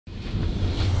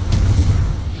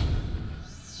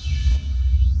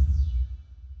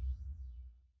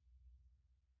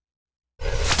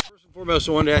Foremost,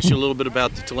 I wanted to ask you a little bit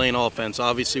about the Tulane offense.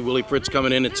 Obviously, Willie Fritz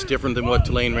coming in, it's different than what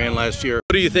Tulane ran last year.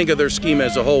 What do you think of their scheme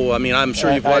as a whole? I mean, I'm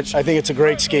sure you've watched. I think it's a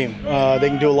great scheme. They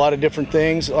can do a lot of different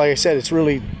things. Like I said, it's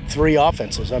really three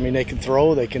offenses. I mean, they can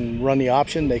throw, they can run the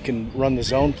option, they can run the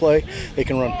zone play, they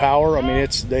can run power. I mean,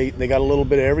 they got a little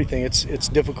bit of everything. It's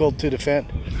difficult to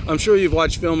defend. I'm sure you've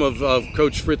watched film of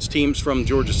Coach Fritz teams from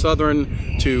Georgia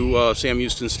Southern to Sam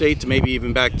Houston State to maybe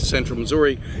even back to Central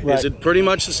Missouri. Right. Is it pretty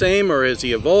much the same, or has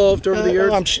he evolved over the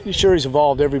years? I'm sure he's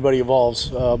evolved. Everybody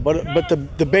evolves, but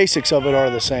the basics of it are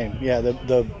the same. Yeah,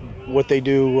 the what they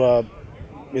do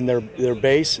in their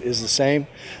base is the same.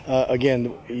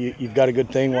 Again, you've got a good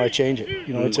thing. Why change it?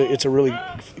 You know, it's a really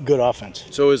good offense.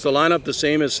 So is the lineup the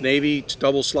same as Navy,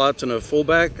 double slots and a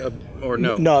fullback, or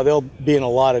no? No, they'll be in a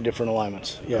lot of different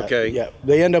alignments. Yeah, okay. Yeah,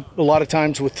 they end up a lot of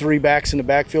times with three backs in the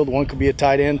backfield. One could be a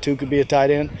tight end, two could be a tight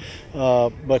end,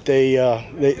 but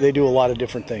they do a lot of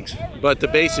different things. But the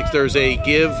basics, there's a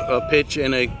give, a pitch,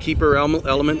 and a keeper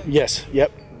element? Yes,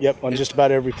 yep, on just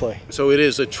about every play. So it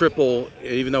is a triple,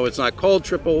 even though it's not called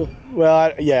triple? Well,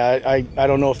 I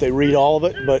don't know if they read all of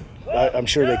it, but I'm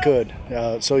sure they could.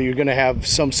 So you're going to have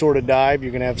some sort of dive,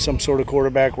 you're going to have some sort of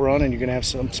quarterback run, and you're going to have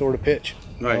some sort of pitch.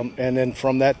 Right. And then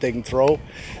from that, they can throw.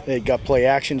 They got play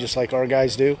action just like our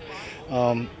guys do.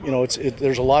 You know,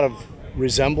 there's a lot of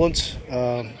resemblance.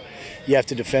 You have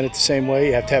to defend it the same way.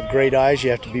 You have to have great eyes.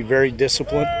 You have to be very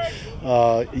disciplined.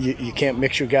 You can't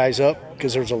mix your guys up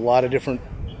because there's a lot of different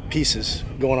pieces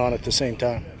going on at the same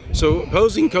time. So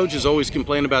opposing coaches always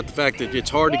complain about the fact that it's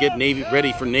hard to get Navy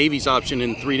ready for Navy's option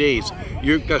in 3 days.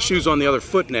 You've got shoes on the other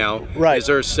foot now. Right. Is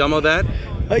there some of that?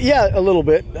 Yeah, a little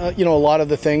bit. You know, a lot of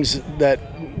the things that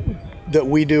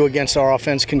we do against our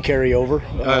offense can carry over.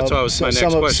 That's my next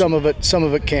question. Some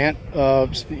of it can't.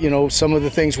 You know, some of the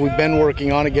things we've been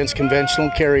working on against conventional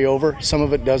carry over. Some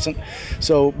of it doesn't.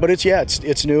 So, but it's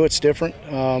new. It's different.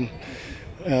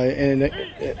 And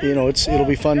you know, it'll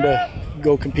be fun to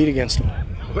go compete against them.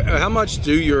 How much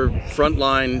do your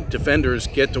frontline defenders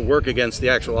get to work against the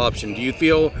actual option? Do you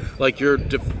feel like your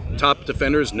top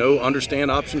defenders understand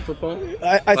option football?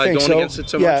 I think so. Going against it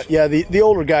so much? Yeah. The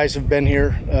older guys have been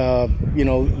here. You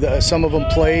know, some of them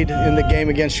played in the game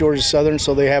against Georgia Southern,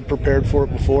 so they have prepared for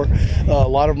it before. A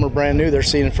lot of them are brand new. They're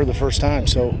seeing it for the first time.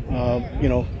 So, you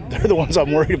know, they're the ones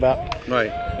I'm worried about. Right.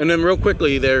 And then real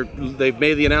quickly, they've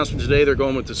made the announcement today. They're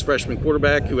going with this freshman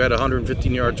quarterback who had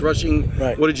 115 yards rushing.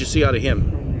 Right. What did you see out of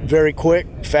him? Very quick,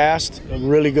 fast, a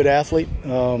really good athlete.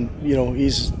 You know,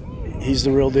 he's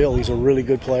the real deal. He's a really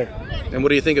good player. And what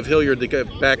do you think of Hilliard, the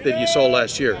back that you saw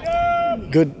last year?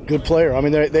 Good player. I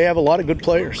mean, they have a lot of good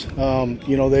players.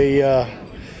 You know,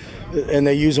 and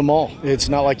they use them all. It's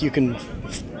not like you can,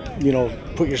 you know,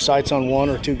 put your sights on one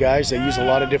or two guys. They use a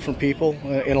lot of different people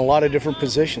in a lot of different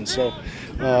positions. So,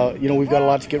 you know, we've got a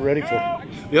lot to get ready for.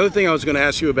 The other thing I was going to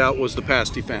ask you about was the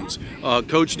pass defense.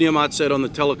 Coach Niamat said on the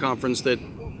teleconference that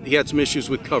he had some issues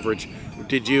with coverage.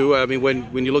 Did you, I mean,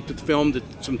 when you looked at the film, did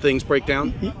some things break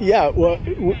down? Yeah, well,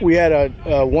 we had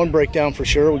a one breakdown for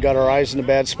sure. We got our eyes in a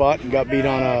bad spot and got beat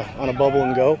on a bubble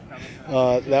and go.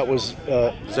 That was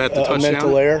Is that the a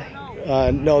mental error.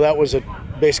 No, that was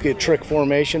basically a trick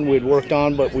formation we'd worked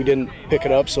on, but we didn't pick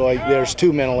it up, so there's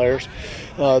two mental errors.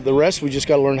 The rest, we just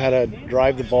got to learn how to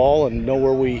drive the ball and know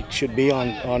where we should be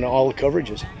on all the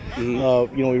coverages.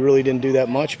 Mm-hmm. You know, we really didn't do that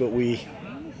much, but we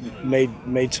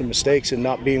made some mistakes in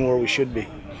not being where we should be.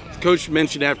 Coach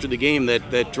mentioned after the game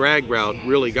that drag route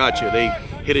really got you. They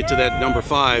hit it to that number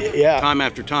 5 time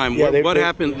after time. Yeah, what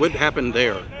happened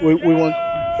there? We weren't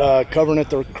covering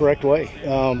it the correct way.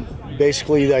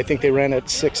 Basically, I think they ran it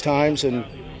 6 times and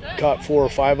caught 4 or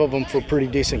 5 of them for pretty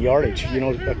decent yardage. You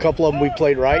know, a couple of them we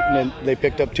played right, and then they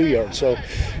picked up 2 yards. So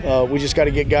we just got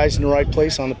to get guys in the right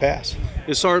place on the pass.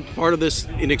 Is part of this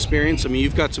inexperience? I mean,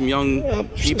 you've got some young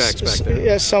D-backs back there.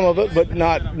 Yeah, some of it, but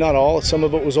not all. Some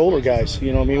of it was older guys.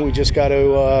 You know what I mean? We just got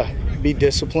to be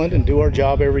disciplined and do our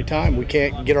job every time. We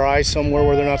can't get our eyes somewhere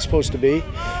where they're not supposed to be.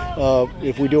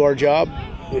 If we do our job,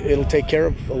 it'll take care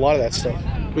of a lot of that stuff.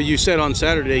 But you said on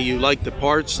Saturday you liked the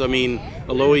parts. I mean,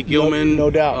 Alohi Gilman, no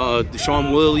doubt.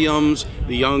 Deshaun Williams,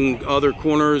 the young other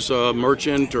corners,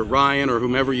 Merchant or Ryan or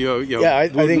whomever you. Yeah, I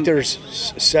think there's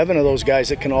 7 of those guys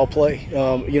that can all play.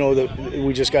 You know,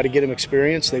 we just got to get them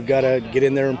experience. They've got to get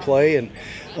in there and play. And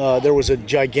there was a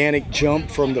gigantic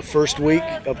jump from the first week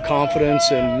of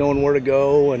confidence and knowing where to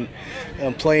go and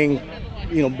playing,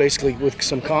 you know, basically with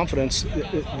some confidence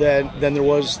than there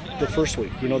was the first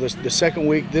week. You know, the second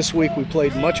week, this week we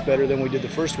played much better than we did the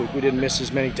first week. We didn't miss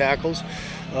as many tackles.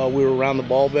 We were around the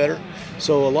ball better.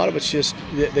 So a lot of it's just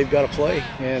they've got to play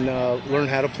and learn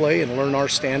how to play and learn our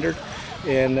standard.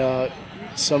 And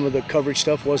some of the coverage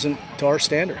stuff wasn't to our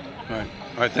standard. All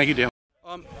right. Thank you, Dale.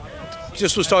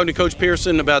 Just was talking to Coach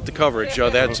Pehrson about the coverage. They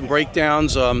had some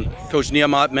breakdowns. Coach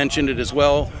Niamat mentioned it as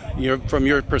well. From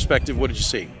your perspective, what did you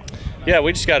see? Yeah,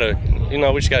 we just gotta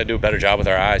do a better job with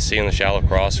our eyes, seeing the shallow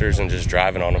crossers and just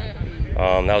driving on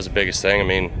them. That was the biggest thing. I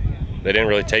mean, they didn't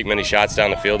really take many shots down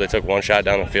the field. They took one shot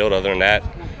down the field. Other than that,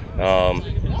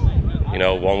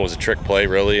 one was a trick play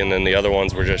really, and then the other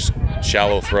ones were just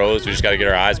shallow throws. We just got to get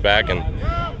our eyes back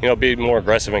and be more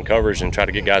aggressive in coverage and try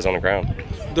to get guys on the ground.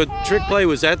 The trick play,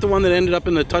 was that the one that ended up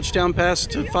in the touchdown pass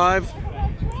to 5?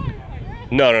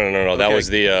 No. Okay. That was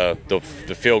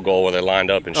the field goal where they lined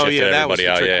up and shifted everybody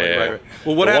out. Right.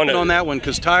 Well, what happened on that one?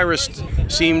 Because Tyrus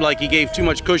seemed like he gave too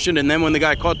much cushion, and then when the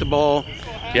guy caught the ball.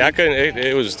 Yeah, I couldn't.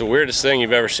 It was the weirdest thing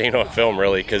you've ever seen on film,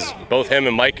 really, because both him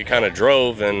and Mike kind of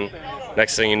drove, and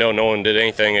next thing you know, no one did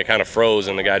anything. It kind of froze,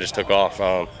 and the guy just took off.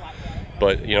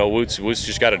 But Woots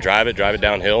just got to drive it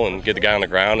downhill, and get the guy on the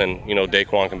ground. And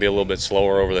Daquan can be a little bit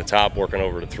slower over the top, working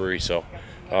over the 3. So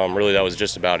really, that was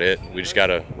just about it. We just got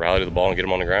to rally to the ball and get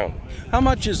him on the ground. How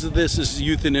much is this is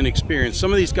youth and inexperience?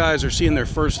 Some of these guys are seeing their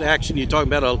first action. You talk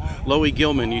about a Loey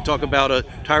Gilman. You talk about a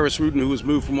Tyrus Rutan who was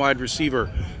moved from wide receiver.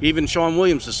 Even Sean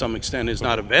Williams, to some extent, is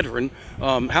not a veteran.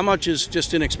 How much is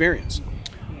just inexperience?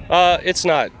 It's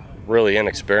not really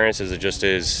inexperience, as it just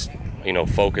is,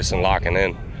 focus and locking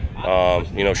in.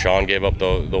 Sean gave up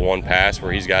the one pass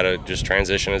where he's got to just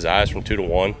transition his eyes from 2 to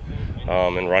 1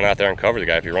 and run out there and cover the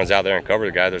guy. If he runs out there and cover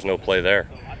the guy, there's no play there.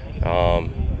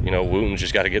 Wooten's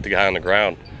just got to get the guy on the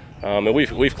ground. And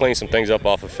we've cleaned some things up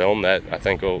off of film that I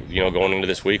think going into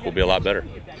this week will be a lot better.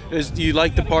 Do you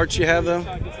like the parts you have, though?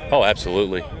 Oh,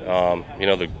 absolutely.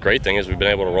 The great thing is we've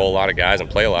been able to roll a lot of guys and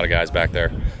play a lot of guys back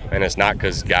there. And it's not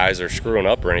because guys are screwing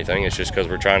up or anything. It's just because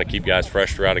we're trying to keep guys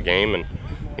fresh throughout a game. And,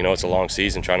 it's a long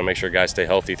season, trying to make sure guys stay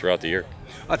healthy throughout the year.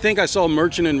 I think I saw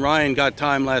Merchant and Ryan got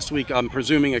time last week, I'm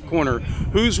presuming at corner.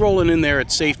 Who's rolling in there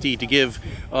at safety to give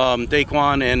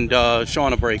Daquan and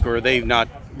Sean a break, or are they not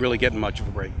really getting much of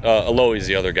a break? Aloe's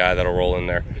the other guy that'll roll in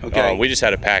there. Okay. We just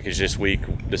had a package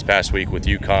this past week with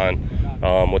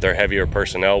UConn. With our heavier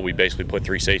personnel, we basically put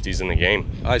 3 safeties in the game.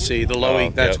 I see. The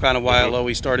Loey, that's kind of why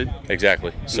Loey started?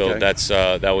 Exactly. So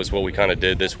that was what we kind of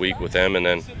did this week with them. And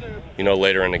then,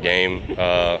 later in the game,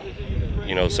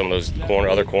 some of those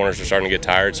other corners are starting to get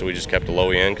tired, so we just kept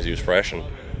Loey in because he was fresh and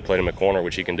played him at corner,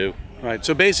 which he can do. Right.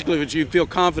 So basically, would you feel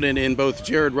confident in both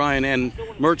Jared Ryan and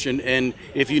Merchant, and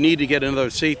if you need to get another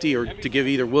safety or to give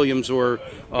either Williams or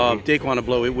Daquan a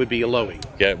blow, it would be a Loey?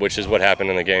 Yeah, which is what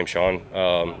happened in the game. Sean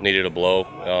needed a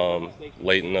blow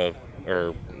late in the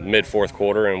mid 4th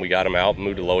quarter, and we got him out,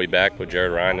 moved to Loey back, put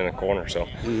Jared Ryan in a corner. So,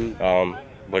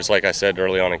 but it's like I said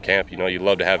early on in camp, you'd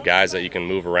love to have guys that you can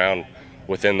move around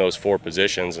within those 4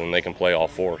 positions, and they can play all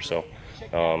 4. So,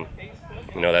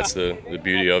 that's the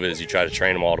beauty of it, is you try to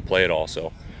train them all to play it all.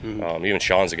 So, even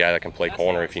Sean's a guy that can play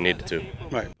corner if you needed to.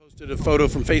 Right. Posted a photo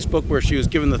from Facebook where she was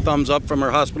given the thumbs up from her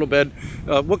hospital bed.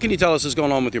 What can you tell us is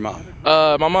going on with your mom?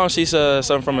 My mom, she's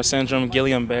suffering from a syndrome,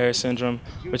 Guillain-Barré syndrome,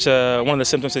 which one of the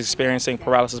symptoms is experiencing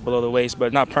paralysis below the waist,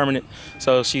 but not permanent.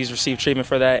 So she's received treatment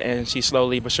for that, and she's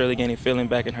slowly but surely gaining feeling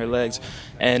back in her legs.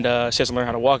 And she has to learn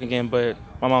how to walk again, but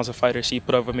my mom's a fighter. She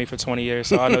put up with me for 20 years,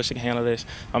 so I know she can handle this.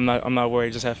 I'm not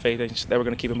worried. Just have faith that we're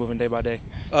going to keep it moving day by day.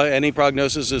 Any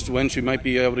prognosis as to when she might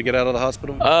be able to get out of the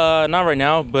hospital? Not right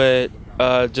now, but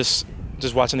just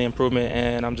watching the improvement,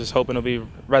 and I'm just hoping it'll be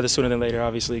rather sooner than later,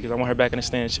 obviously, because I want her back in the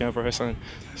stand cheering for her son.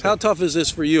 So. How tough is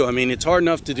this for you? I mean, it's hard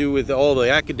enough to do with all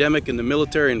the academic and the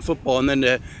military and football, and then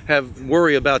to have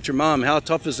worry about your mom. How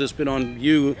tough has this been on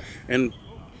you and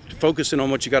focusing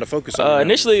on what you got to focus on?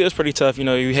 Initially, it was pretty tough.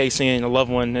 You hate seeing a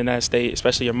loved one in that state,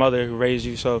 especially your mother who raised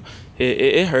you, so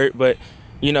it hurt. But,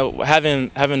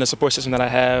 having the support system that I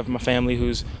have, my family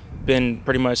who's been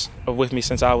pretty much with me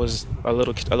since I was a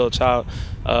little child,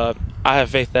 I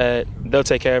have faith that they'll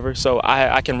take care of her, so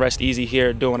I can rest easy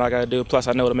here doing what I gotta do. Plus,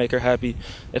 I know it'll make her happy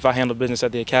if I handle business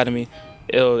at the academy.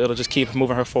 It'll just keep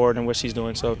moving her forward in what she's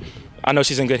doing. So I know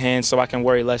she's in good hands, so I can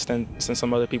worry less than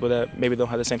some other people that maybe don't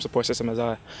have the same support system as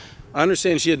I. I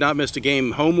understand she had not missed a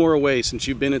game, home or away, since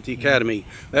you've been at the academy.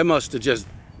 That must have just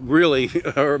really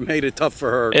made it tough for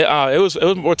her. It was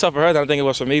more tough for her than I think it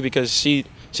was for me, because she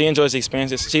enjoys the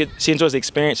experience. She enjoys the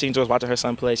experience. She enjoys watching her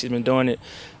son play. She's been doing it.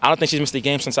 I don't think she's missed a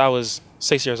game since I was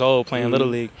 6 years old playing Little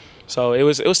League. So it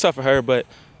was tough for her. But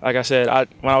like I said,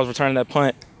 when I was returning that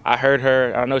punt, I heard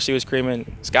her. I know she was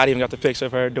screaming. Scott even got the picture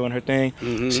of her doing her thing.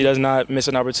 She does not miss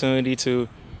an opportunity to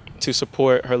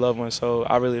support her loved one. So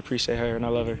I really appreciate her, and I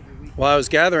love her. Well, I was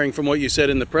gathering from what you said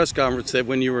in the press conference that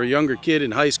when you were a younger kid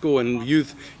in high school and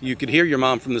youth, you could hear your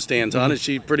mom from the stands on. Is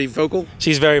she pretty vocal?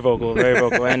 She's very vocal, very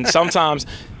vocal. And sometimes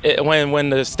when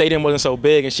the stadium wasn't so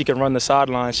big and she could run the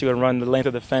sideline, she would run the length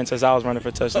of the fence as I was running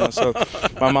for touchdowns. So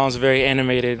my mom's a very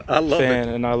animated fan,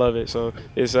 and I love it. So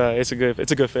it's a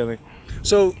good feeling.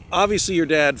 So obviously your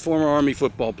dad, former Army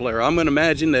football player. I'm going to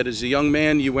imagine that as a young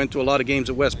man, you went to a lot of games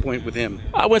at West Point with him.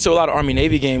 I went to a lot of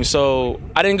Army-Navy games, so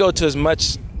I didn't go to as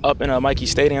much up in Mikey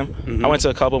Stadium. I went to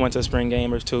a couple, went to a spring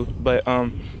game or two, but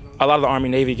a lot of the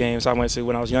Army-Navy games I went to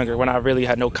when I was younger, when I really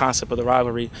had no concept of the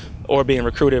rivalry or being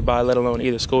recruited by, let alone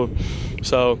either school.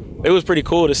 So it was pretty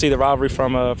cool to see the rivalry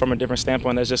from a different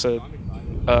standpoint as just a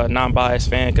non-biased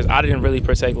fan, because I didn't really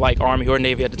per se like Army or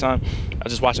Navy at the time. I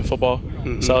was just watching football.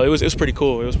 So it was pretty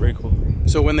cool. It was pretty cool.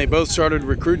 So when they both started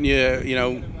recruiting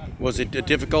you, was it a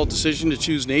difficult decision to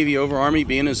choose Navy over Army,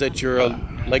 being as that you're a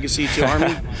legacy to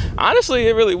Army? Honestly,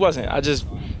 it really wasn't.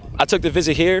 I took the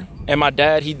visit here, and my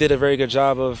dad, he did a very good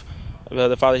job of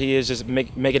the father he is, just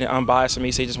making it unbiased for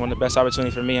me. So he just wanted the best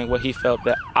opportunity for me and what he felt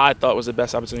that I thought was the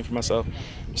best opportunity for myself.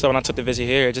 So when I took the visit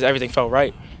here, just everything felt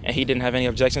right, and he didn't have any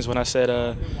objections when I said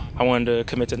I wanted to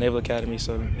commit to Naval Academy.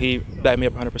 So he backed me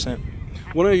up 100%.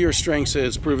 One of your strengths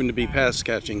has proven to be pass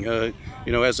catching.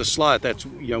 As a slot, that's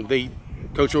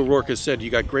Coach O'Rourke has said you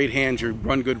got great hands, you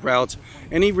run good routes.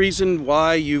 Any reason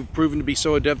why you've proven to be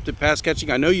so adept at pass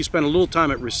catching? I know you spent a little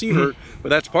time at receiver, but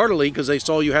that's partly because they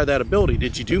saw you had that ability.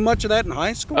 Did you do much of that in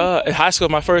high school? In high school,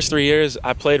 my first 3 years,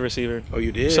 I played receiver. Oh,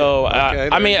 you did? So, okay,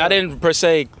 I didn't per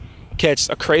se catch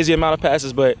a crazy amount of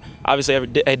passes, but obviously every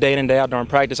day in and day out during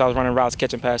practice, I was running routes,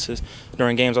 catching passes.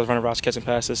 During games, I was running routes, catching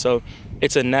passes. So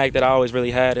it's a knack that I always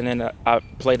really had, and then I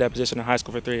played that position in high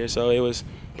school for 3 years. So it was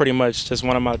pretty much just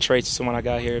one of my traits when I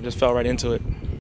got here. Just fell right into it.